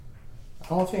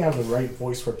I don't think I have the right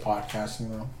voice for podcasting,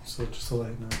 though. So just to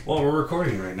let you know. Well, we're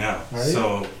recording right now. Are you?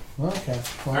 So, okay.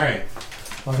 Well, all right.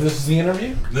 Oh, this is the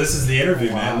interview? This is the interview,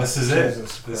 Wow. man. This is Jesus it.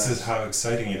 Christ. This is how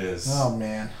exciting it is. Oh,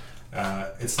 man.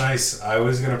 It's nice. I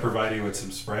was going to provide you with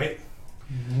some Sprite.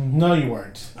 No, you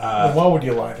weren't. Well, what would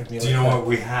you lie to me? Do you know what?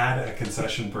 We had a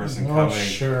concession person coming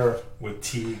sure. with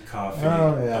tea, coffee,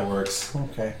 Oh, yeah. that works.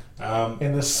 Okay.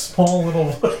 In In this small little...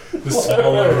 this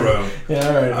small little room. Yeah,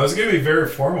 all right. I was going to be very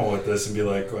formal with this and be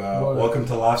like, welcome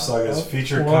to LaughSauga's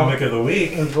featured comic of the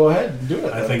week. Go ahead and do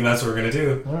it. I think that's what we're going to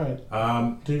do. All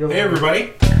right. Hey,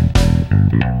 everybody.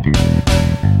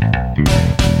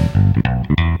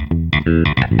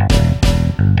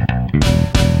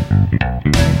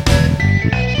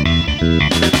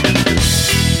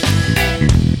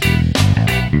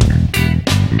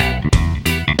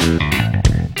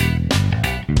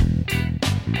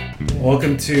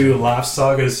 Welcome to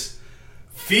LaughSauga's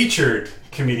featured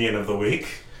comedian of the week.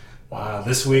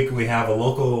 This week we have a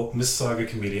local Mississauga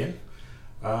comedian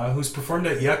who's performed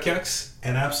at Yuck Yucks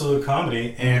and Absolute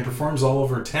Comedy and performs all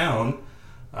over town.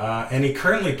 And he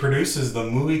currently produces the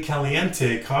Muy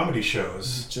Caliente comedy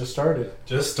shows. Just started.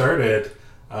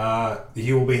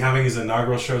 He will be having his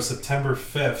inaugural show September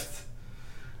 5th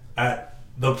at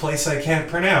the place I can't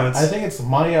pronounce. I think it's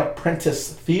My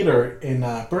Apprentice Theater in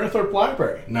Burnthorpe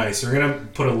Library. Nice. We're gonna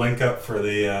put a link up for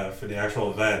the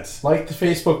actual event. Like the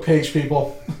Facebook page,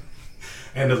 people.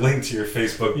 And a link to your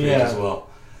Facebook page as well.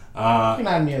 You can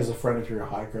add me as a friend if you're a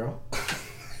hot girl.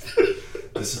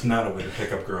 This is not a way to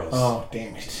pick up girls. Oh,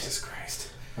 damn it. Jesus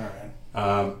Christ. All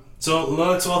right. So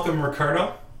let's welcome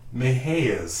Ricardo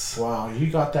Mejias. Wow, you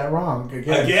got that wrong.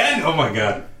 Again? Oh my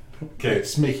god. Okay.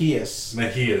 It's Mejias.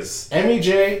 Mejias.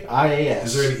 Mejias.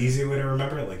 Is there an easy way to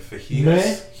remember it? Like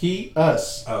fajitas?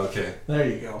 Mejias. Oh, okay. There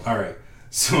you go. Alright.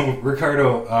 So,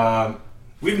 Ricardo,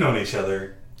 we've known each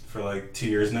other for like 2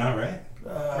 years now, right?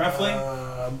 Roughly?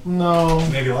 No.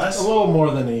 Maybe less? A little more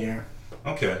than a year.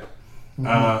 Okay.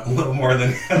 A little more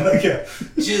than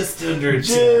just under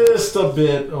Just a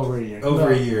bit over a year.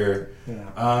 a year.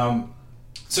 Yeah.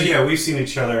 So yeah, we've seen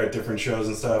each other at different shows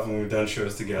and stuff, and we've done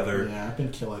shows together. Yeah, I've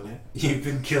been killing it. You've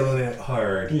been killing it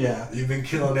hard. Yeah. You've been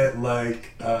killing it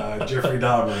like Jeffrey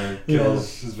Dahmer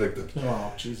kills his victims.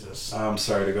 Oh, Jesus. I'm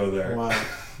sorry to go there. Wow.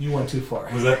 You went too far.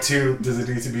 Was that too... Does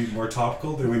it need to be more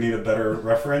topical? Do we need a better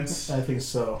reference? I think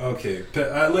so. Okay.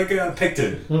 Like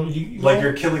Picton. Like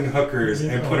you're killing hookers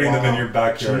and putting them in your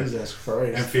backyard. Jesus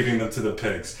Christ. And feeding them to the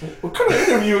pigs. What kind of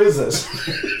interview is this?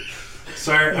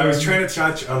 Sorry, I was trying to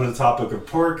touch on the topic of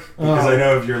pork because I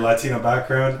know of your Latino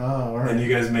background. Oh, all right. And you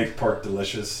guys make pork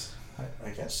delicious. I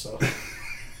guess so.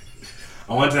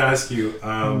 I wanted to ask you,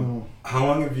 how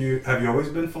long have you always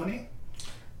been funny?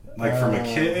 Like from a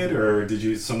kid, or did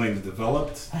you something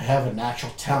developed? I have a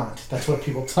natural talent. That's what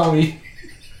people tell me.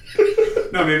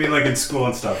 No, maybe like in school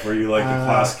and stuff. Were you like the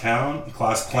class clown?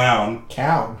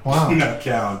 Clown. Wow. Not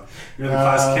clown. You're the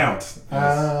class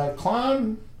count.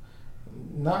 Clown.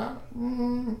 Not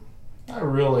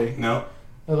really. No.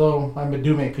 Although I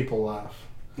do make people laugh.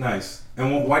 Nice.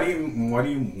 And why do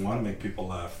you want to make people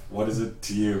laugh? What is it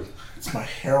to you? It's my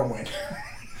heroin.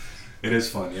 It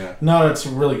is fun, yeah. No, it's a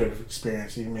really good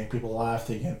experience. You make people laugh.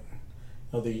 They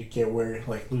get worried,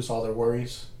 like lose all their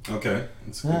worries. Okay,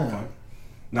 that's a good point.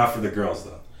 Not for the girls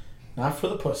though. Not for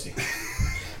the pussy.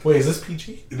 Wait, is this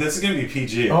PG? This is gonna be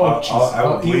PG. Oh, I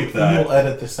will bleep that. You'll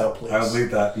edit this out, please. I will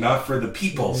bleep that. Not for the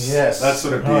peoples. Yes, that's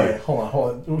what it be. All right,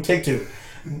 hold on. Take two.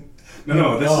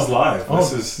 No, this is live.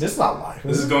 This is not live.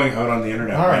 This is going out on the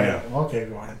internet right now. Okay,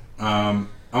 go ahead. I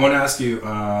want to ask you.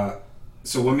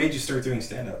 So, what made you start doing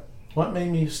stand-up? What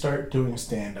made me start doing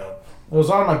stand-up? It was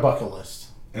on my bucket list.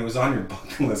 It was on your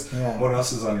bucket list. Yeah. What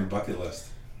else is on your bucket list?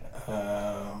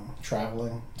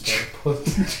 Traveling.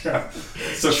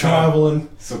 So traveling.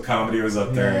 So comedy was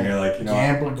up there, and you're like, you know,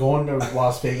 gambling, going to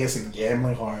Las Vegas and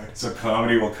gambling hard. So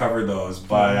comedy will cover those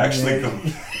by actually.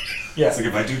 Yeah. It's like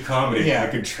if I do comedy, I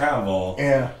could travel.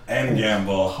 And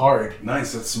gamble hard.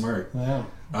 Nice. That's smart. Yeah.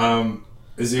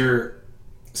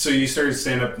 So you started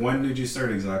stand up. When did you start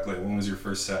exactly? When was your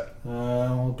first set?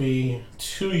 It'll be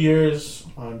 2 years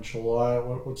on July.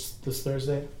 What's this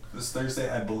Thursday? This Thursday,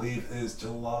 I believe, is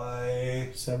July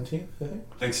 17th. I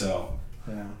think so.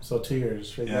 Yeah. So 2 years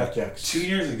for Yuck Yucks. 2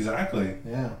 years exactly.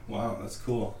 Yeah. Wow, that's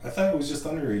cool. I thought it was just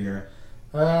under a year.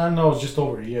 No, it was just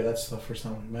over a year. That's the first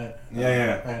time we met.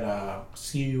 Yeah. At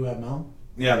CUML.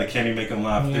 Yeah, the Can You Make Them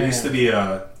Laugh. There used to be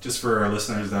just for our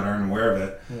listeners that aren't aware of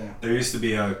it, there used to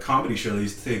be a comedy show that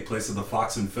used to take place at the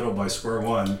Fox and Fiddle by Square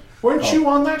One. Weren't you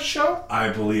on that show? I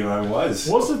believe I was.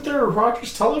 Wasn't there a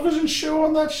Rogers Television show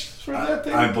on that for that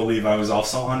thing? I believe I was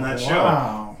also on that show.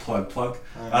 Wow. Plug.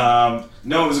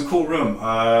 No, it was a cool room.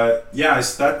 Yeah, I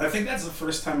think that's the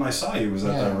first time I saw you was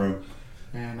at that room.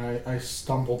 And I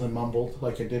stumbled and mumbled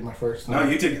like I did my first time. No,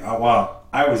 you did. Wow,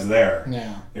 I was there.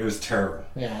 Yeah. It was terrible.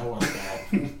 Yeah, it was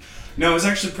bad. No, it was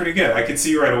actually pretty good. I could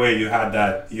see right away you had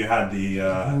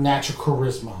the natural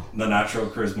charisma. The natural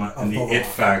charisma and the it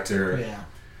factor. Yeah.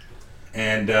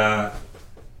 And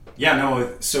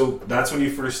so that's when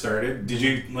you first started. Did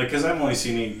you because I've only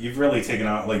seen you've really taken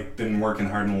out been working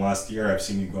hard in the last year. I've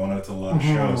seen you going out to a lot of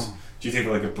shows. Did you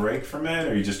take a break from it,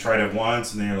 or you just tried it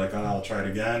once and then you're like, oh, I'll try it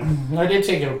again? I did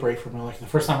take a break from it. The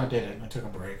first time I did it, I took a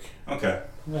break. Okay.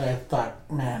 I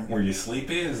thought, man. Were you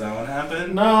sleepy? Is that what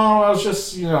happened? No, I was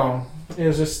just, it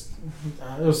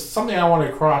was something I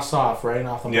wanted to cross off, right,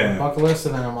 off the bucket list,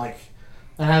 and then I'm like,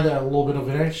 I had a little bit of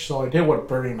an itch, so I did what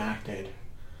Bernie Mac did.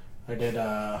 I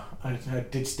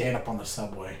did stand up on the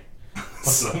subway.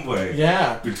 Subway?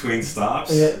 Yeah. Between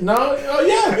stops? Yeah. No,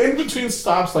 in between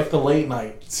stops, the late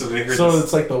night. So they heard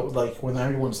it's when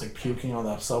everyone's puking on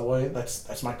the subway,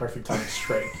 that's my perfect time to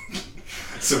straight.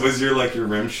 So was your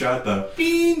rim shot the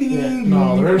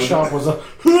No, the rim shot was a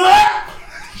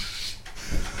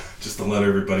just to let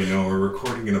everybody know we're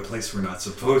recording in a place we're not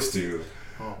supposed to.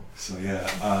 Oh. So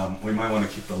we might want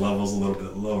to keep the levels a little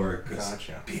bit lower because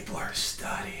people are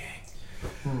studying.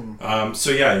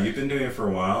 So you've been doing it for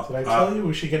a while. Did I tell you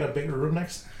we should get a bigger room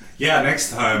next time? Yeah,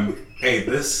 next time. Hey,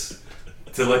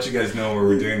 to let you guys know where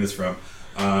we're doing this from.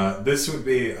 This would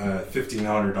be a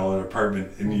 $1,500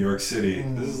 apartment in New York City.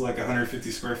 This is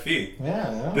 150 square feet.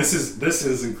 Yeah. This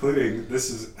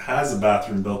has a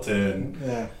bathroom built in.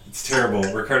 Yeah. It's terrible.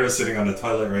 Ricardo's sitting on the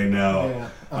toilet right now. Yeah.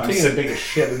 I'm taking the biggest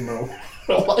shit in my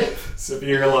life. So if you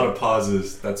hear a lot of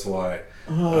pauses, that's why.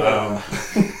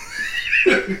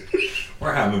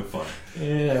 We're having fun.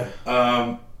 Yeah.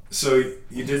 So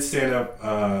you did stand up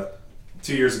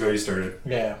 2 years ago. You started.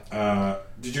 Yeah.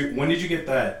 When did you get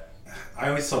that? I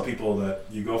always tell people that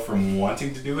you go from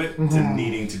wanting to do it to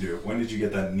needing to do it. When did you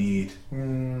get that need?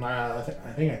 I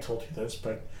think I told you this,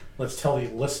 but let's tell the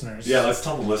listeners. Yeah, let's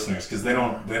tell the listeners because they're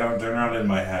not in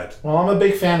my head. Well, I'm a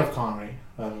big fan of comedy.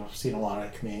 I've seen a lot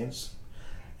of comedians,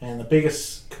 and the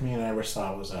biggest comedian I ever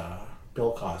saw was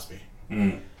Bill Cosby.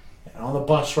 And on the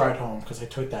bus ride home, because I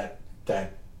took that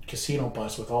casino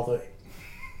bus with all the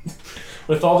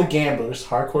gamblers,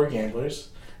 hardcore gamblers.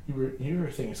 You were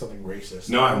thinking something racist.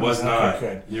 No, I was not.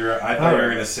 Good. I thought you were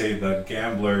going to say the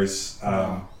gamblers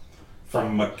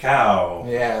from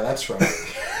Macau. Yeah, that's right.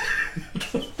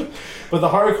 But the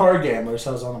hardcore gamblers,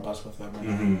 I was on the bus with them,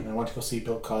 and I went to go see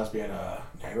Bill Cosby at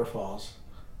Niagara Falls.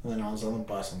 And then I was on the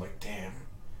bus, I'm like, damn,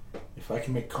 if I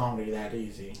can make comedy that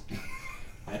easy,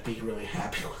 I'd be really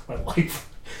happy with my life.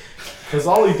 Because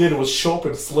all he did was show up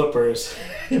in slippers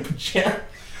and pajamas.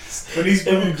 But he's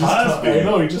Bill Cosby. I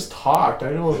know, he just talked.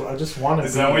 I just wanted.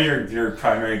 Is that what your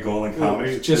primary goal in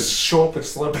comedy? Just show up in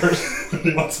slippers.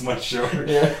 Once my show.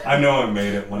 Yeah. I know I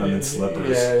made it when I'm in slippers.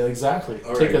 Yeah, exactly.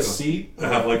 Take a seat. I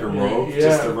have a robe.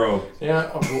 Just a robe. Yeah,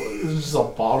 it's just a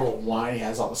bottle of wine he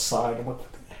has on the side. I'm like,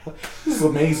 what the hell? This is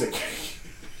amazing.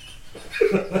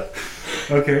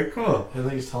 Okay, cool. I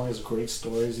think he's telling us great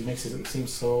stories. He makes it seem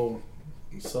so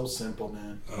simple,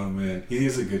 man. Oh, man. He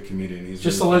is a good comedian. He's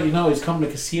just really to let you know, he's coming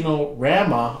to Casino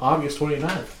Rama August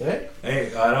 29th. Eh?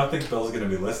 Hey, I don't think Bill's going to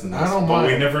be listening to this. I don't mind.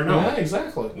 We never know. Yeah,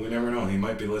 exactly. We never know. He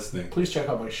might be listening. Please check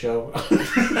out my show.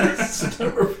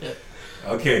 September 5th.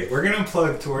 Okay, we're going to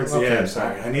plug towards the end.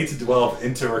 Sorry. I need to delve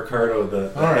into Ricardo,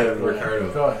 the head of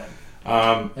Ricardo. Go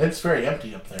ahead. It's very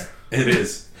empty up there. It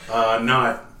is. It's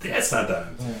not that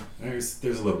empty. Yeah. There's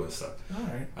a little bit of stuff. All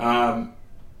right.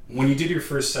 When you did your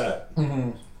first set,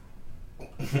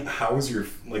 how was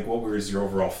what was your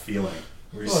overall feeling?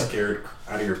 Were you scared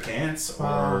out of your pants,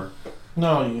 or?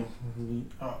 No,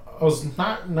 I was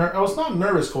not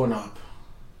nervous going up.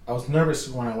 I was nervous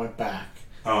when I went back.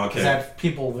 Oh, okay. Because I had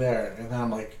people there, and then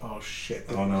I'm like, oh shit.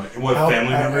 Oh no! What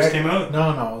family members came out? No,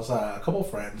 it was a couple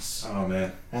friends. Oh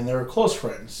man! And they were close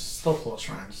friends, still close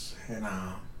friends, and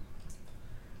I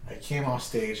came off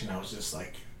stage and I was just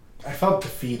like. I felt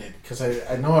defeated because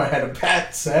I know I had a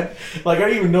bad set. I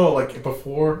didn't even know it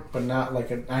before, but not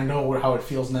I know how it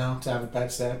feels now to have a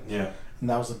bad set. Yeah. And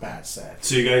that was a bad set.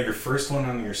 So you got your first one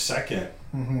on your second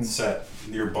set,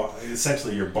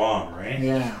 essentially your bomb, right?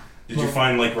 Yeah. Did you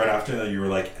find right after that you were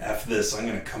like, F this, I'm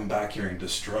going to come back here and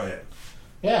destroy it?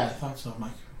 Yeah, I thought so. I'm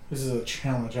like, this is a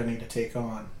challenge I need to take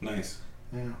on. Nice.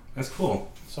 Yeah. That's cool.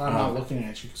 Sorry I'm not looking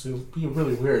at you because it would be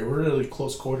really weird. We're really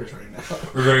close quarters right now.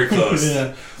 We're very close.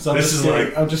 Yeah. So I'm just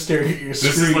staring at your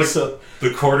screen. This is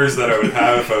the quarters that I would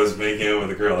have if I was making out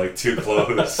with a girl, too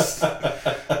close.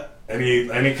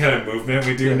 any kind of movement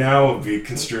we do now will be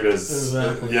construed as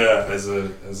as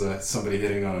a somebody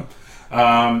hitting on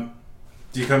him.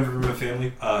 Do you come from a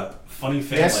family? Funny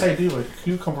family? Yes, I do. I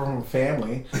do come from a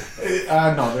family.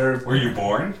 No, they're... Were you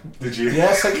born? Did you?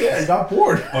 Yes, I did. I got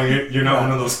bored. Oh, you're not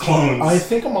one of those clones. I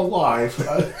think I'm alive.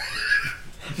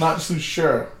 Not too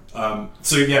sure.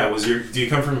 So yeah, do you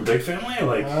come from a big family or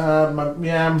like?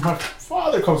 My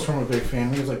father comes from a big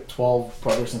family. There's like 12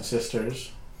 brothers and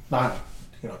sisters. Not,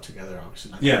 together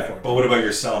obviously. Not yeah, but what about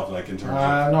yourself? Like in terms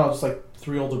of? No, it's like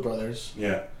 3 older brothers.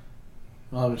 Yeah.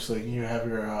 Obviously, you have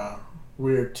your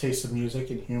weird taste of music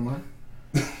and humor,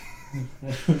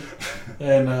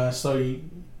 and so you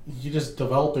just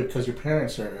develop it because your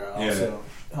parents are also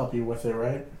help you with it,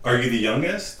 right? Are you the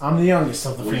youngest? I'm the youngest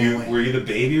of the family. Were you the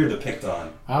baby or the picked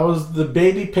on? I was the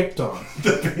baby picked on.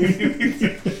 The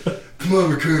baby. Come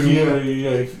on, Ricardo.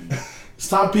 Yeah.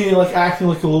 Stop being acting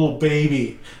like a little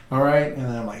baby, all right? And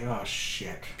then I'm like, oh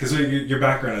shit. Because your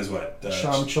background is what?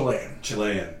 I'm Chilean.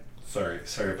 Chilean.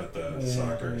 Sorry about the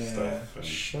soccer stuff. And...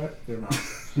 Shut your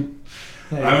mouth.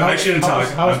 Hey, I shouldn't talk.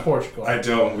 How's Portugal? I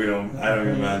don't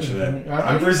even mention it.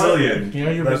 I'm Brazilian.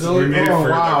 You're Brazilian? Oh,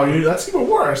 wow. That's even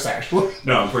worse, actually.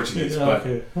 No, I'm Portuguese. But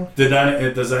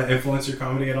does that influence your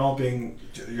comedy at all, being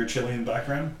your Chilean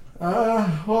background?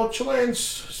 Well,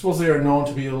 Chileans, I suppose they are known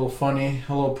to be a little funny,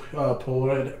 a little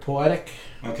poetic.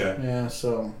 Okay. Yeah,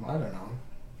 so, I don't know.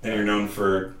 And you're known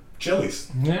for chilies.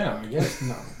 Yeah, I guess.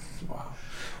 No. Wow.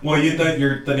 Well,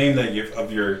 the name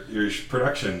of your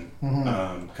production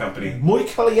company. Muy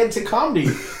Caliente Comedy.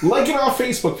 Like it on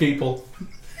Facebook, people.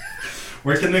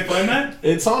 Where can they find that?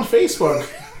 It's on Facebook.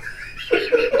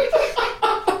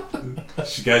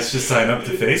 You guys just sign up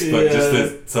to Facebook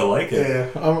just to like it.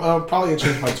 Yeah, I'm probably going to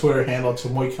change my Twitter handle to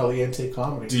Muy Caliente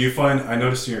Comedy. Do you find, I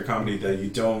noticed in your comedy that you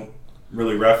don't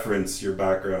really reference your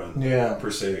background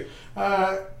per se?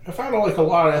 I found out a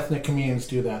lot of ethnic comedians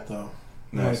do that, though.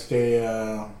 Nice. They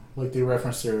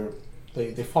reference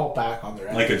they fall back on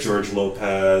their like a George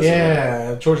Lopez.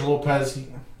 Yeah, George Lopez.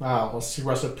 Let's see,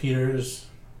 Russell Peters.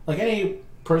 Like any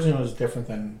person who is different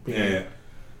than being. Yeah.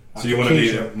 So you want to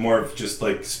be more of just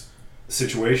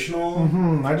situational?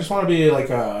 Mm-hmm. I just want to be like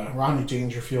a Rodney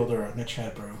Dangerfield or a Mitch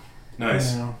Hedberg.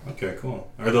 Nice. Okay, cool.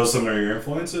 Are those some of your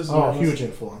influences? Oh, huge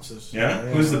influences. Yeah?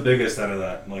 Who's the biggest out of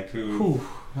that? Who?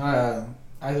 I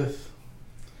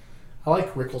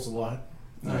like Rickles a lot.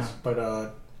 Nice. But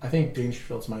I think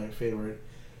Dangerfield's my favorite.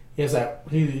 He has that.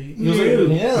 He was like,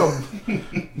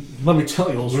 let me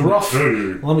tell you, it was rough.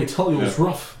 Let me tell you, it was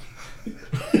rough.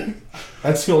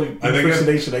 That's the only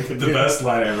impersonation I could do. The best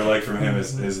line I ever like from him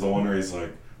is the one where he's like,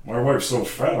 "My wife's so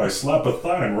fat, I slap a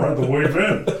thigh and ride the wave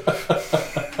in."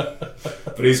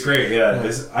 But he's great. Yeah,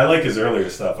 I like his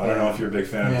earlier stuff. I don't know if you're a big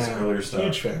fan of his earlier stuff.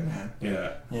 Huge fan, man.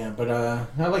 Yeah. Yeah, but I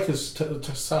like his type of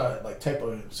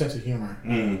sense of humor.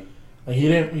 Mm. He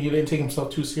didn't take himself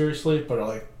too seriously, but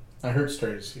I heard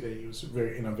stories that he was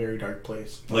in a very dark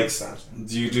place.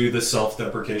 Do you do the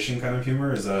self-deprecation kind of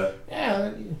humor? Is that?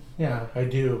 Yeah, I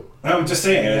do. I'm just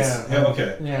saying.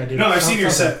 Okay. Yeah, I do. No, I've seen your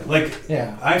set.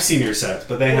 I've seen your set,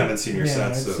 but they haven't seen your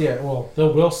set. So. Yeah, well, they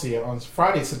will see it on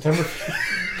Friday, September.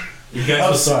 You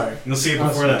guys. Sorry. You'll see it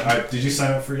before that. Did you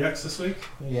sign up for Yucks this week?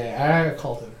 Yeah, I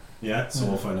called it. Yeah, so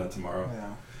we'll find out tomorrow.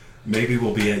 Yeah. Maybe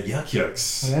we'll be at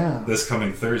Yucks this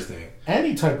coming Thursday.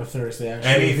 Any type of Thursday,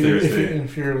 actually. Any Thursday.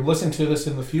 If you're listening to this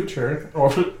in the future,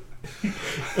 or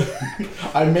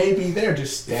I may be there,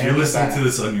 just stand. If you're listening to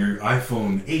this on your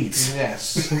iPhone 8.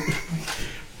 Yes.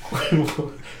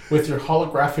 With your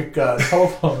holographic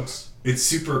telephones. It's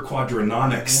super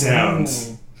quadranonic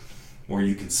sounds where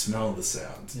you can smell the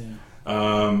sound.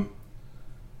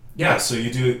 Yeah. So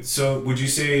you do. So would you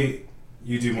say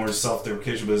you do more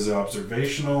self-deprecation, but is it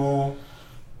observational,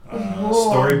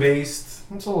 story-based?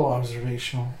 It's a little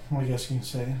observational, I guess you can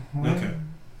say. Okay.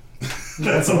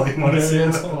 That's all you want to say?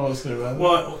 That's all I want to say about it.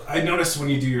 Well, I noticed when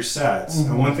you do your sets,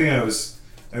 and one thing I always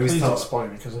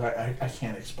explain it, because I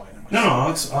can't explain it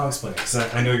myself. No, I'll explain it, because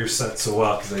I know your set so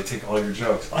well, because I take all your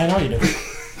jokes. I know you do.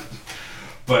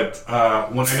 But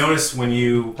when I noticed when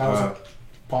you... That was a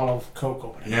bottle of Coke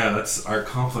opening. Yeah, that's our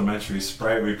complimentary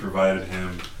Sprite we provided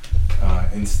him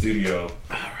in studio.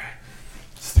 All right.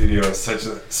 Studio is such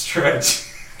a stretch.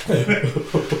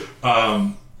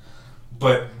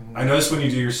 But I noticed when you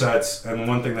do your sets, and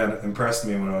one thing that impressed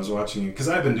me when I was watching you, because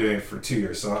I've been doing it for 2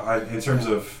 years, so in terms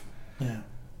of... Yeah.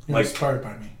 You're inspired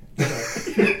by me.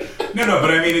 No,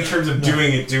 but I mean in terms of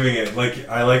doing it.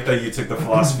 I like that you took the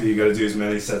philosophy, you got to do as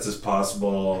many sets as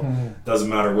possible, doesn't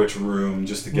matter which room,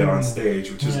 just to get on stage,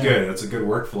 which is good. That's a good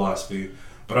work philosophy.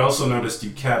 But I also noticed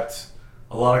you kept...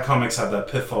 A lot of comics have that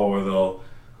pitfall where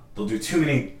they'll they'll do too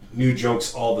many new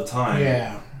jokes all the time.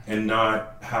 Yeah. And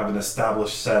not have an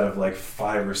established set of like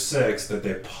 5 or 6 that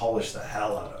they polish the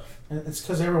hell out of. It's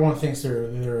because everyone thinks they're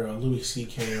Louis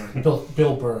C.K. or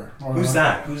Bill Burr. Or Who's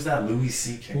that? Who's that Louis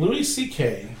C.K.? Louis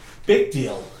C.K. Big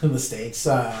deal in the States.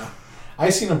 I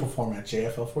seen him perform at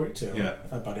JFL 42. Yeah.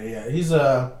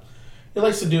 He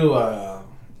likes to do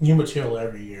new material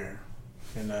every year.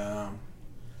 And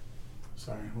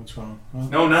sorry, what's wrong? Huh?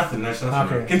 No, nothing. There's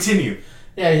nothing. Okay. Continue.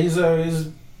 Yeah, he's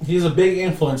a big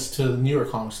influence to the newer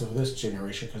comics of this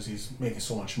generation because he's making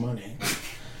so much money.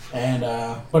 And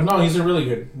but no, he's a really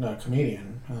good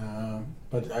comedian.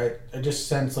 But I just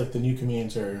sense like the new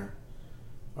comedians are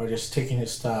just taking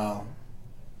his style.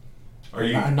 Are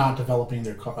you not developing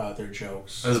their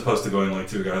jokes as opposed to going like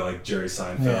to a guy like Jerry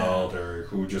Seinfeld or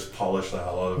who just polish the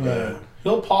hell out of it?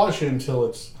 He'll polish it until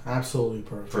it's absolutely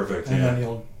perfect. And then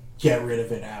he'll get rid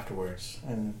of it afterwards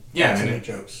and make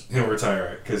jokes. He'll retire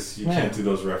it because you can't do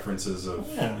those references of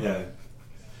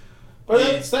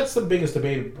But that's the biggest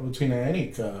debate between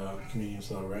any comedians,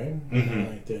 though, right?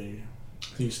 Mm-hmm. Like, do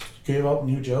you give up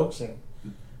new jokes,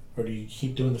 or do you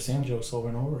keep doing the same jokes over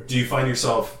and over? Do you find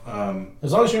yourself...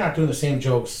 as long as you're not doing the same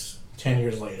jokes 10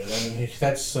 years later, I mean,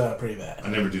 that's pretty bad. I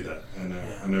never do that.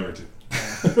 I never do.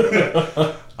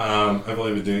 I've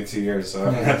only been doing it 2 years, so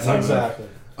I haven't had time. Exactly.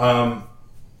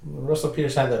 Russell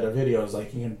Peters had that video. It's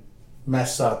like you can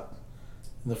mess up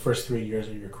in the first 3 years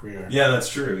of your career. Yeah, that's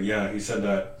true. Yeah, he said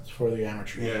that. It's for the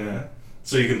amateur. Yeah.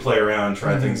 So you can play around,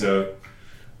 try things out.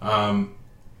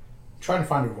 Try to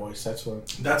find your voice. That's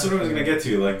what I was going to get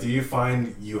to. Like, do you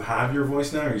find you have your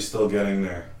voice now, or are you still getting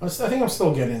there? I think I'm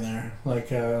still getting there.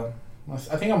 Like, I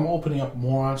think I'm opening up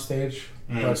more on stage,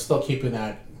 but still keeping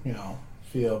that,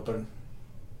 feel. But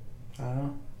I don't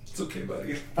know. It's okay,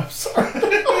 buddy. I'm sorry.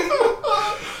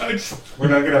 We're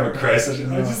not going to have a cry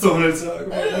session. I just don't want to talk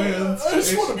about it. I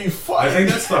just want to be fun. I think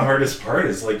that's the hardest part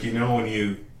is, like, when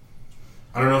you...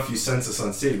 I don't know if you sense this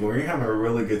on stage, but when you're having a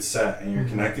really good set and you're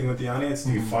connecting with the audience,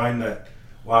 do you find that,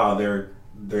 wow,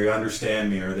 they understand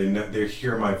me or they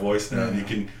hear my voice now?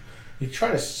 And you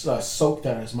try to soak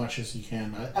that as much as you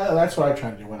can. That's what I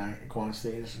try to do when I go on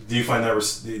stage. Do you find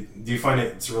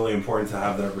it's really important to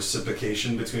have that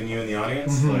reciprocation between you and the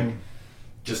audience? Like,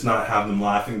 just not have them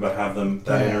laughing, but have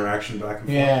that interaction back and forth?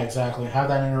 Yeah, exactly. Have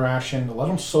that interaction. Let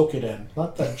them soak it in.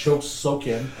 Let that joke soak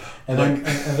in, and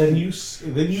then you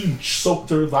soak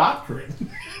their laughter in.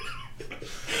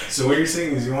 So what you're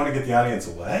saying is you want to get the audience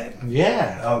wet?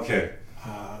 Yeah. Okay.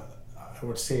 I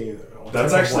would say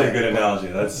that's actually a good analogy.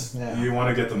 That's you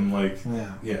want to get them like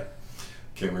yeah.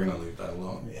 Okay, we're gonna leave that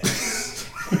alone.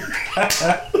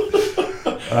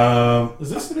 Is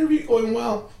this interview going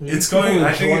well? It's going.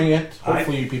 I think.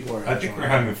 Hopefully, people are. I think we're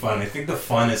having fun. I think the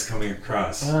fun is coming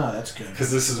across. Ah, that's good.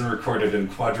 Because this isn't recorded in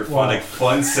quadraphonic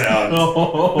fun sound.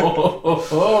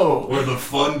 Where the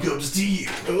fun comes to you.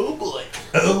 Oh boy.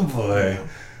 Oh boy.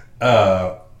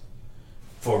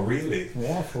 For really.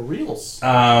 Yeah, for reals.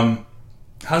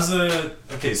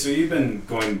 Okay, so you've been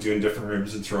doing different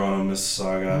rooms in Toronto,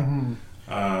 Mississauga.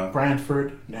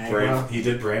 Brantford, Niagara. He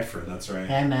did Brantford, that's right.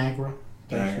 And Niagara.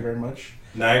 Thank you very much.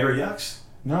 Niagara Yucks?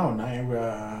 No,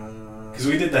 Niagara. Because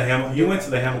we did you went to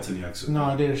the Hamilton Yucks. No,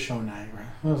 I did a show in Niagara.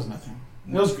 It was nothing.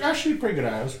 It was actually pretty good.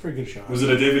 It was a pretty good show. Was it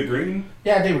a David Green?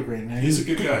 Yeah, David Green. He's a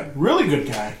good guy. Really good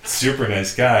guy. Super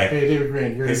nice guy. Hey, David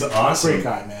Green, you're awesome. Great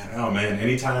guy, man. Oh man,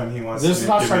 anytime he wants to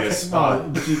give me a spot.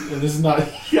 No, this is not.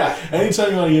 Yeah,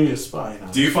 anytime you want to give me a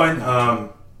spot. Do you find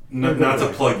not to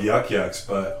plug Yucks,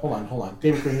 but hold on,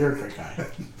 David Green, you're a great guy.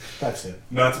 That's it.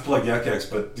 Not to plug Yucks,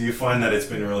 but do you find that it's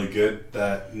been really good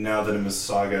that now that in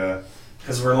Mississauga,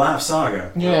 because we're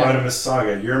LaughSauga, we're out of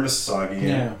Mississauga, you're a Mississaugan.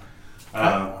 Yeah.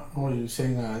 What are you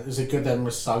saying? Is it good that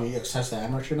Mississauga has the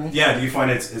amateur night? Yeah, do you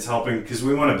find it's helping? Because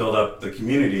we want to build up the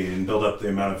community and build up the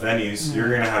amount of venues. You're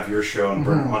going to have your show on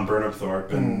Burnham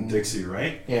Thorpe and Dixie,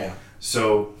 right? Yeah.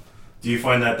 So do you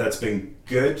find that that's been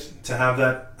good to have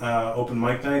that open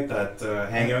mic night, that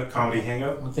comedy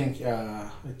hangout? I think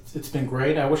it's been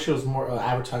great. I wish it was more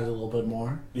advertised a little bit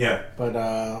more. Yeah. But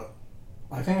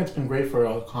I think it's been great for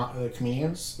the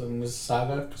comedians in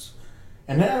Mississauga.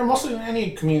 And mostly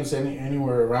any comedians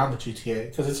anywhere around the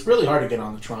GTA, because it's really hard to get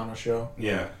on the Toronto show.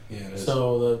 Yeah, it is.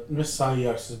 So the Mississauga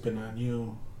Yucks has been a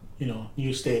new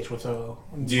stage with a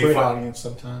great audience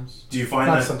sometimes. Do you find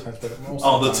Not that sometimes, but most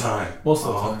all of the time. Most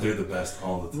of the time. They're the best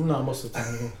all the time. No, most of the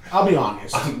time. I'll be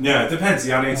honest. Yeah, it depends.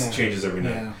 The audience changes every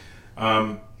night.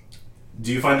 Yeah.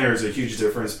 Do you find there's a huge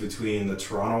difference between the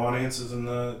Toronto audiences and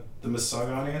the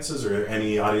Mississauga audiences, or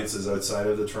any audiences outside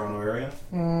of the Toronto area?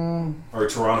 Or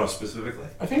Toronto specifically?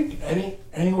 I think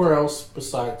anywhere else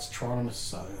besides Toronto,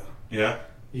 Mississauga. Yeah?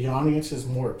 the audience is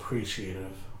more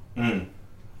appreciative. Mm.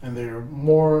 And they're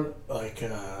more like...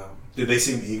 Did they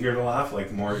seem eager to laugh?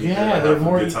 Like more eager to they're have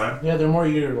more, a good time? Yeah, they're more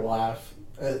eager to laugh.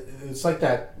 It's like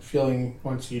that feeling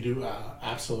once you do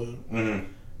Absolute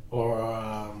or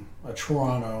a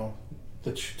Toronto,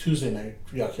 the Tuesday night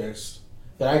Yuck Yucks,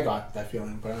 that I got that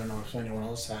feeling, but I don't know if anyone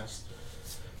else has.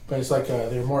 But it's like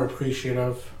they're more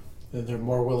appreciative, they're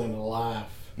more willing to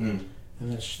laugh. And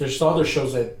there's other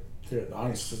shows that the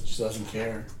audience just doesn't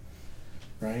care,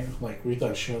 right? Like we've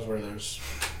done shows where there's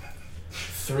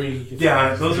 3.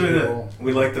 Yeah, those are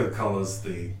we like to call those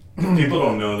the. People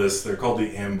don't know this. They're called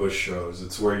the ambush shows.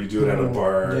 It's where you do it at a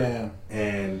bar. Yeah.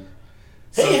 And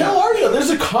hey, how are you? There's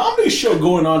a comedy show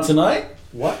going on tonight.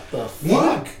 What the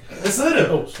fuck? Is that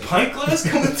a pint glass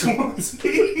coming towards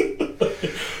me?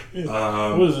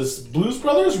 What is this? Blues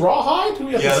Brothers? Rawhide? Who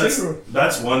we have to sing?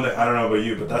 That's one thing. I don't know about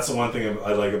you, but that's the one thing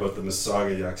I like about the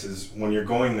Mississauga Yucks is when you're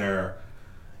going there.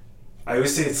 I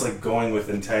always say it's like going with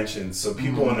intention. So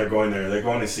people when they're going there, they're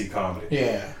going to see comedy.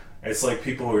 Yeah. It's like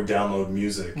people who download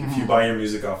music. If you buy your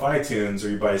music off iTunes or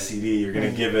you buy a CD, you're going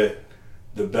to give it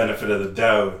the benefit of the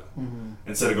doubt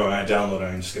instead of going, I download it,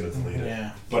 I'm just going to delete it.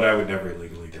 Yeah. But I would never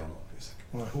illegally download music.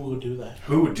 Well, who would do that?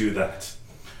 Who would do that?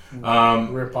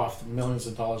 Rip off the millions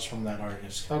of dollars from that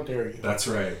artist. How dare you? That's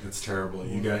right. That's terrible.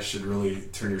 You guys should really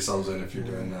turn yourselves in if you're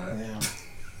doing that. Yeah.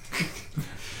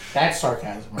 That's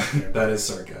sarcasm right there. That is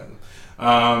sarcasm.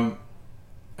 And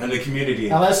the community.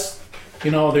 Unless,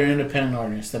 they're independent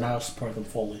artists, then I'll support them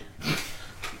fully.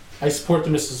 I support the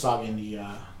Mississauga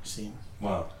indie scene.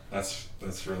 Wow. That's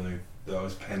really, that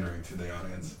was pandering to the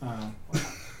audience.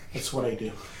 That's what I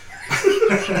do.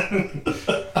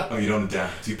 Oh, you don't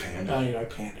adapt, you pander. I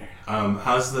pander.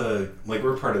 How's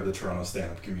we're part of the Toronto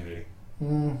stand-up community,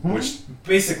 which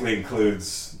basically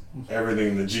includes everything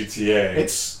in the GTA.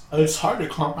 It's hard to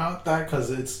come out that because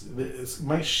it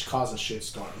might cause a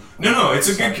shitstorm. No, it's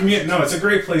a good community. No, it's a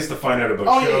great place to find out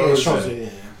about shows. Yeah.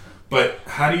 But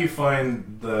how do you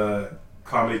find the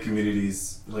comedy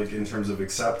communities, like in terms of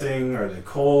accepting? Are they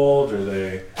cold? Are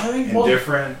they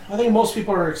indifferent? I think most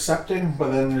people are accepting,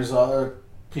 but then there's other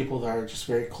people that are just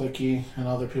very cliquey, and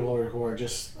other people who are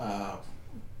just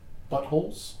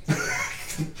buttholes.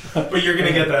 But you're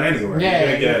gonna get that anywhere. Yeah,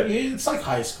 it's like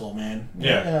high school, man.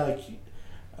 Yeah.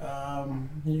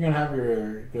 You're gonna have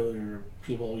your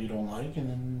people you don't like, and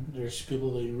then there's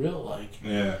people that you really like.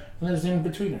 Yeah. And there's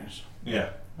in-betweeners.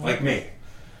 Yeah, like me.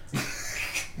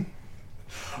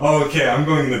 Oh, okay, I'm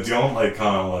going the don't like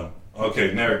Colin.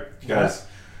 Okay, now, guys,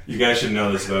 you guys should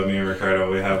know this about me and Ricardo.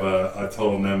 We have a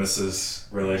total nemesis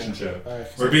relationship.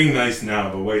 We're being nice now,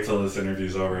 but wait till this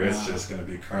interview's over. It's just going to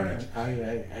be carnage.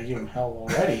 I give him hell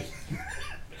already.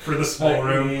 For the small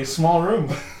room? Small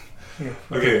room.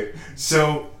 Okay,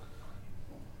 so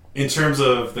in terms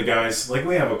of the guys,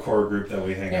 we have a core group that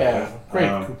we hang out with. Yeah,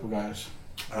 great group of guys.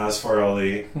 Asfar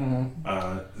Ali,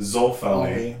 Zolf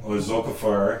Ali, or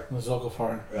Zolkafar,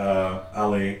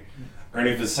 Ali,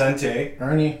 Ernie Vicente.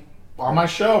 Ernie, on my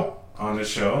show. On the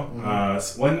show.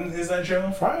 When is that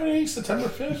show? Friday, September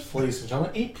 5th, ladies and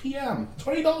gentlemen, 8 p.m.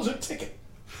 $20 a ticket.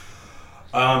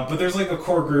 But there's a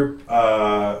core group.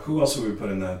 Who else would we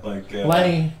put in that? Lenny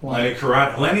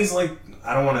Carrot. Lenny's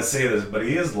I don't want to say this, but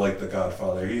he is the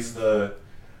Godfather. He's the...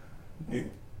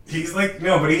 He's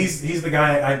he's the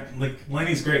guy.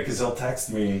 Lenny's great because he'll text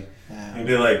me and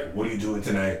be like, "What are you doing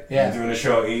tonight? Yeah. I'm doing a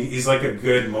show." He's like a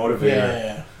good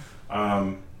motivator.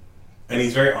 Yeah. And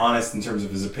he's very honest in terms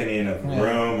of his opinion of the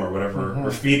room or whatever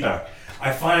or feedback.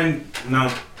 I find now,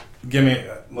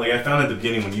 I found at the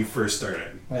beginning when you first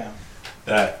started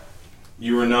that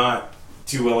you were not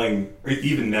too willing, or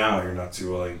even now you're not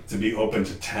too willing to be open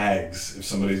to tags if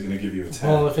somebody's going to give you a tag.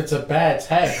 Well, if it's a bad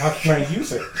tag, how can I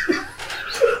use it?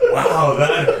 Wow,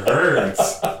 that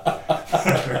hurts.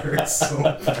 That hurts so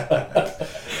bad.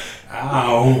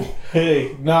 Ow.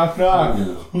 Hey, knock knock.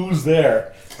 Who's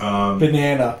there?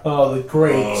 Banana. Oh, the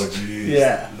great. Oh, jeez.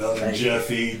 Yeah. Another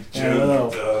Jeffy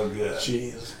joke. Oh, God.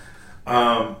 Jeez.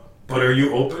 But are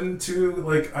you open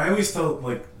to, I always tell,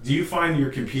 do you find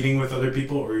you're competing with other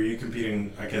people or are you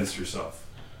competing against yourself?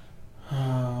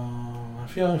 I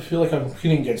feel like I'm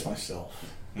competing against myself.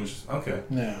 Which is, okay.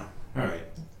 Yeah. All right.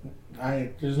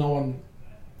 There's no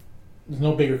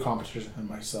bigger competition than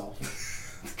myself.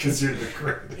 Because you're the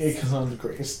greatest. Because I'm the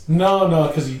greatest. No,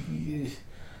 because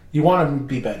you want to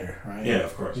be better, right? Yeah,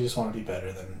 of course. You just want to be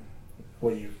better than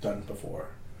what you've done before.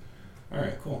 All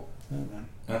right, cool. Yeah, man.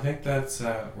 I think that's,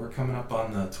 we're coming up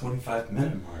on the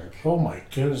 25-minute mark. Oh my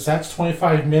goodness, that's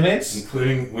 25 minutes?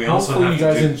 Including, Hopefully you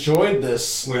guys enjoyed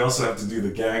this. We also have to do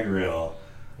the gag reel.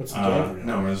 What's the gag reel?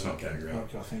 No, there's no gag reel.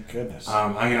 Okay, thank goodness.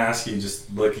 I'm going to ask you,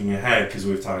 just looking ahead, because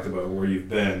we've talked about where you've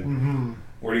been. Mm-hmm.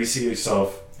 Where do you see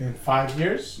yourself? In 5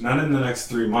 years? Not in the next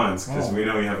 3 months, because we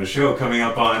know you have a show coming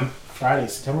up on Friday,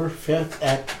 September 5th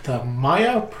at the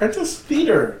Maya Apprentice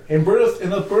Theater in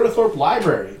the Berthorpe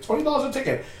Library. $20 a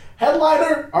ticket.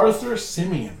 Headliner, Arthur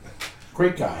Simeon.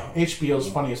 Great guy. HBO's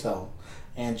funny as hell.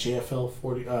 And JFL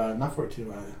 40, not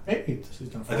 42, maybe he's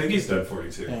done 42. I think he's done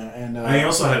 42. Yeah, and he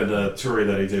also had a tour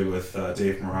that he did with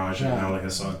Dave Mirage and Ali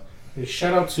Hassan.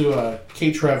 Shout out to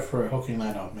K-Trev for hooking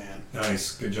that up, man.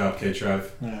 Nice. Good job,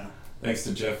 K-Trev. Yeah. Thanks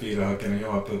to Jeffy to hooking you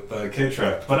up with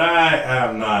K-Trev. But I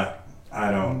am not. I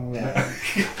don't. Yeah.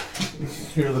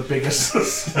 You're the biggest.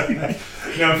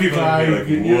 People are like,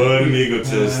 what an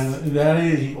egotist.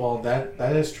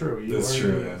 That is true. That's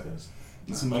true, yeah.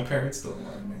 Listen, my parents still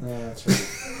love me. Yeah, that's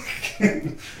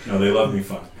right. No, they love me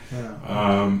fun.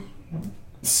 Yeah.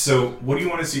 So, what do you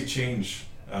want to see change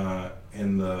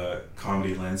in the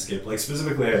comedy landscape? Like,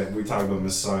 specifically, we talk about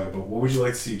Mississauga, but what would you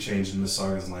like to see change in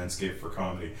Mississauga's landscape for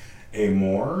comedy?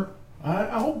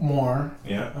 I hope more.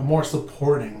 Yeah. More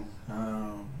supporting.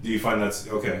 Do you find that's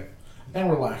okay? I think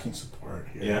we're lacking support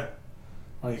here. Yeah.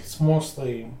 Like, it's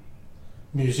mostly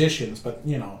musicians, but,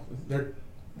 they're...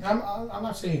 I'm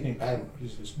not saying anything bad about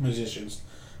musicians,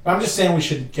 but I'm just saying we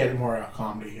should get more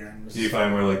comedy here. Do you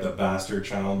find we're like the bastard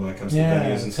child when it comes to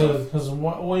venues and stuff? Because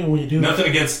when you do... Nothing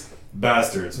against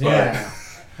bastards, but... Yeah.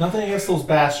 Nothing against those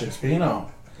bastards, but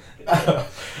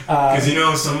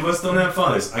Because some of us don't have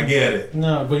fathers. I get it.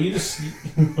 No, but you just...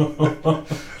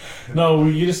 No,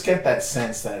 you just get that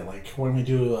sense that, like, when we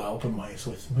do open mics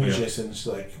with musicians,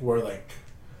 like, we're like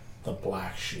the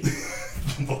black sheep.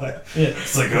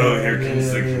 It's like, here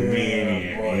comes the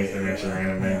comedian. He's going to try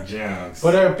to make jokes.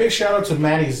 But a big shout out to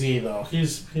Matty Z, though.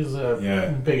 He's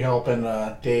a big help, and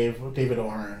David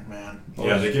Oren, man.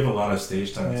 Yeah, they give a lot of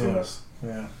stage time to us.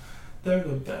 Yeah. They're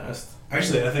the best.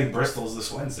 Actually, I think Bristol's this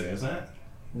Wednesday, isn't it?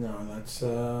 No, that's...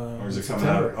 or is it coming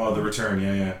out? Oh, the return,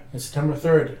 yeah. It's September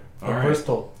 3rd. All right.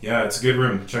 Bristol. Yeah, it's a good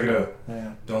room. Check it out.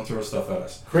 Yeah. Don't throw stuff at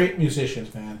us. Great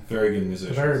musicians, man. Very good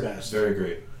musicians. The very best. Very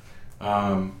great.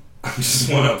 I'm just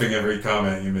one-upping every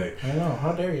comment you make. I know.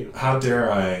 How dare you? How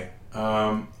dare I?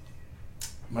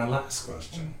 My last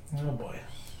question. Oh, boy.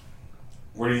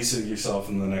 Where do you see yourself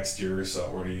in the next year or so?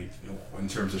 Where do you, in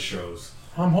terms of shows?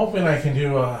 I'm hoping I can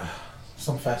do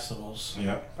some festivals.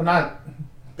 Yeah. But not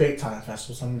big-time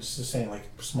festivals. I'm just saying, like,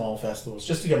 small festivals,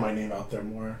 just to get my name out there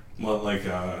more. Well, like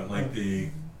the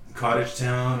Cottage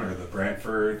Town or the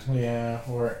Brantford? Yeah,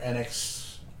 or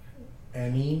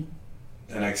NXNE.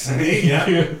 NXNE,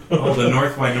 yeah. Oh, the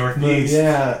North by Northeast.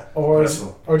 Yeah, or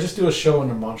Bristol. or just do a show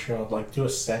in Montreal, like do a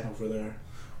set over there.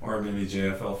 Or maybe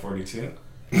JFL 42.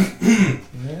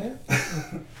 Yeah.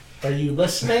 Are you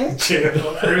listening?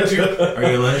 JFL 42.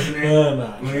 Are you listening?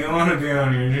 No. We want to be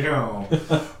on your show,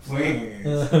 please.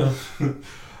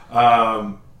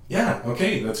 Yeah.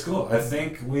 Okay, that's cool. I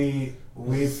think we've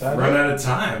run out of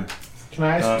time. Can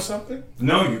I ask you something?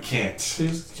 No, you can't.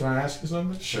 Please, can I ask you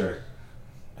something? Sure.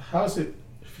 How does it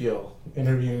feel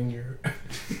interviewing your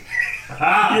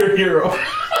hero?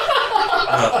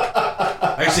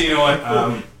 Actually, you know what?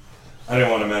 I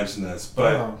didn't want to mention this,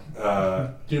 but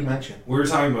do mention. We were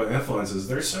talking about influences.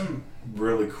 There's some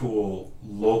really cool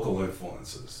local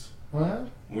influences. What?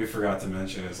 We forgot to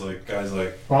mention is like guys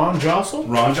like Ron Jossel.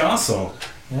 Ron Jossel.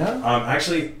 Yeah.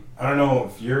 Actually, I don't know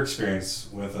if your experience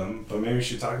with him, but maybe we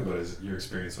should talk about your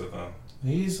experience with him.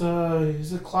 He's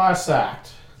a class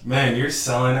act. Man, you're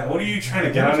selling it. What are you trying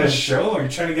to get on this show? Are you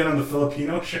trying to get on the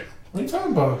Filipino show? What are you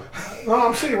talking about? No,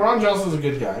 I'm saying Ron Johnson's a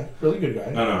good guy, really good guy.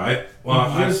 No.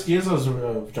 He has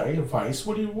a guy advice.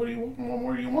 What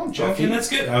more do you want, Jeff? Okay, that's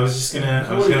good. I was just gonna.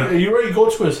 Are you ready to go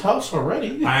to his house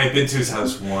already? I've been to his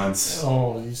house once.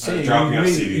 Oh, you say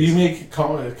you make it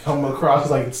come across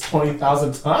like it's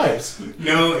 20,000 times.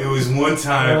 No, it was one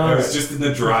time. I was just in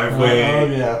the driveway. Oh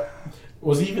yeah.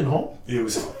 Was he even home? It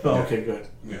was home. Oh, yeah. Okay, good.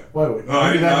 Yeah. Why would?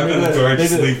 I didn't knock on the door. I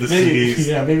just leave the CDs.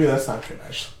 Yeah, maybe that's not good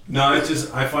actually. No, it's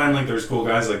just I find like there's cool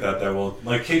guys like that will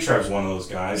like K-Trap's one of those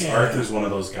guys. Yeah. Arthur's one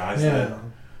of those guys that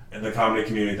in the comedy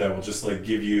community that will just like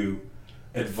give you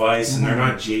advice and they're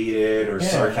not jaded or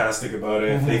sarcastic about it.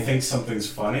 If they think something's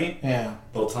funny,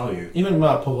 they'll tell you. Even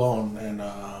Pavone and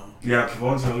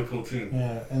Pavone's really cool too.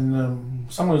 Yeah,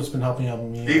 and someone who's been helping out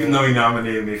me. Even though he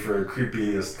nominated me for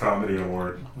creepiest comedy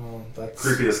award. Oh, that's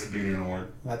creepiest comedian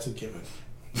award. That's a given.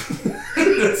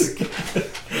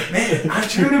 Man, I'm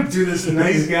trying to do this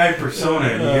nice guy persona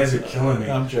and you guys are killing me.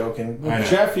 I'm joking.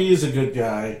 Jeffy is a good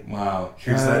guy. Wow.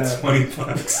 Here's that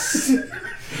 $20.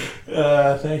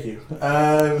 Thank you.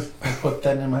 I put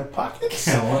that in my pocket.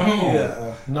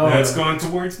 Hello. No, that's going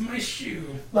towards my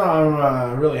shoe. No,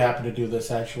 I'm really happy to do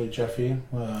this, actually, Jeffy.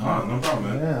 No problem,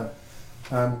 man.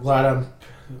 Yeah. I'm glad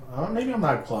maybe I'm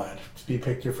not glad to be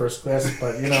picked your first guest,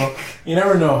 but, you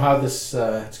never know how this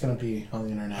it's going to be on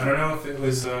the internet. I don't know if it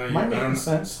was... Might make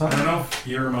sense, huh? I don't know if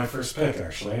you were my first pick,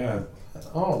 actually. Yeah.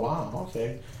 Oh, wow.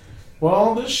 Okay.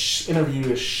 Well, this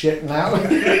interview is shit now.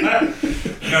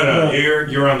 No,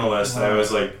 you're on the list. Wow. I was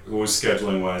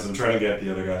scheduling wise. I'm trying to get the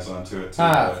other guys onto it too.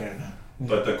 Okay.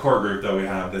 But the core group that we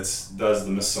have does the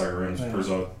Mississauga rooms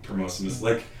promotes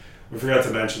the we forgot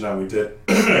to mention that we did.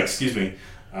 Excuse me.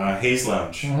 Hayes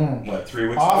Lounge. Mm-hmm. What, 3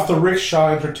 weeks off ago? the Rickshaw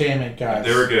Entertainment guys.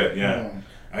 They were good. Yeah.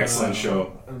 Excellent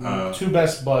show. Two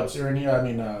best buds. Ernie's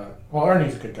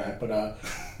a good guy, but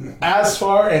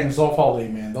Asfar and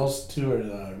Zolfaldi, man, those two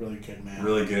are really good, man.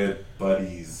 Really good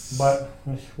buddies. But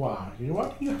wow,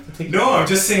 what do you have to take? No, I'm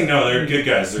just saying. No, they're good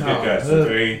guys. They're good guys.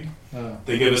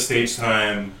 They give us stage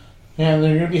time. And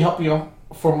they're gonna be helping you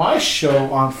for my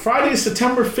show on Friday,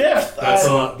 September 5th. That's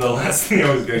the last thing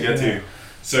I was gonna get to.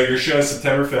 So your show is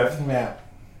September 5th. Yeah.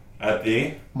 At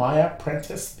the Maya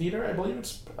Prentice Theater, I believe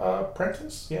it's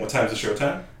Prentice. Yeah. What time's the show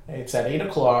time? It's at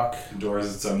 8:00.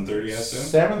 Doors at 7:30, I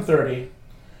assume. 7:30.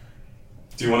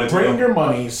 Do you want to bring your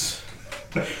monies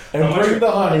and bring the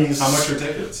honeys? How much are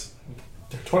tickets?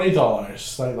 They're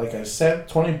 $20. Like I said,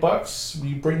 $20.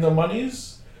 You bring the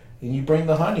monies, and you bring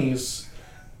the honeys,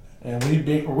 and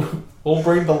we'll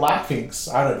bring the laughings.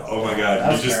 I don't know. Oh my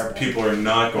God! People are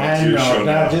not going to your show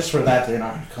now. Just for that, they're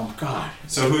not going to come. God.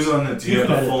 So who's on the? Do you have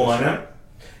the full lineup?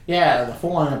 Yeah, the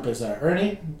full lineup is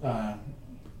Ernie,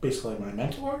 basically my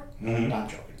mentor. Mm-hmm. No, I'm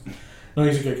joking. No,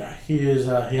 he's a good guy. He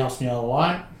helps me out a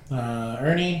lot.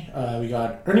 Ernie, we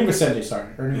got Ernie Vicente.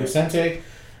 Ernie Vicente,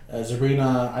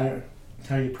 Zarina.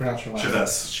 How do you pronounce your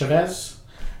last name? Chavez.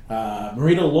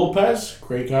 Marito Lopez,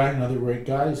 great guy, another great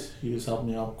guy. He's helped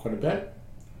me out quite a bit.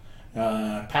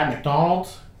 Pat McDonald,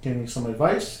 giving me some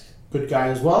advice, good guy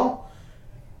as well.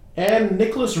 And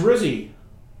Nicholas Rizzi.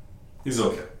 He's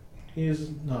okay. He's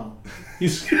well,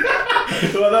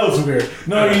 that was weird.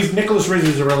 No, Nicholas Rizzi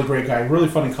is a really great guy, really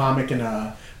funny comic,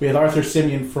 and we had Arthur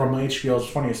Simeon from HBO's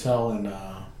Funny as Hell and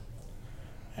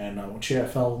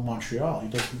GFL Montreal. He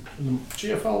does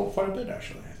GFL quite a bit,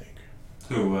 actually, I think.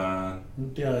 Who?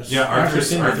 Yeah,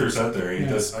 Arthur's out there. He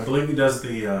does. I believe he does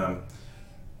the.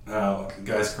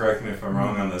 Guys, correct me if I'm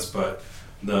wrong on this, but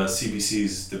the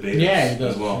CBC's debaters he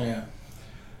does, as well. Yeah.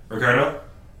 Ricardo.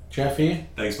 Jeffy.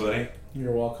 Thanks, buddy.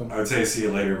 You're welcome. I would say see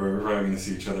you later, but we're probably going to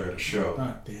see each other at a show.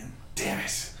 Oh, damn. Damn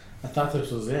it. I thought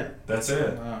this was it. That's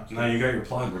it. Oh, okay. Now you got your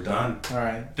plug. We're done. All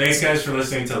right. Thanks, guys, for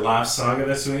listening to LaughSauga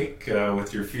this week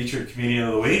with your featured comedian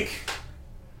of the week,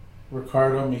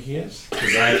 Ricardo Mejias.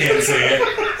 Because I can't say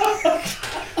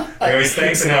it. Anyways,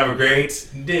 thanks and have a great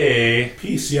day.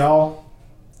 Peace, y'all.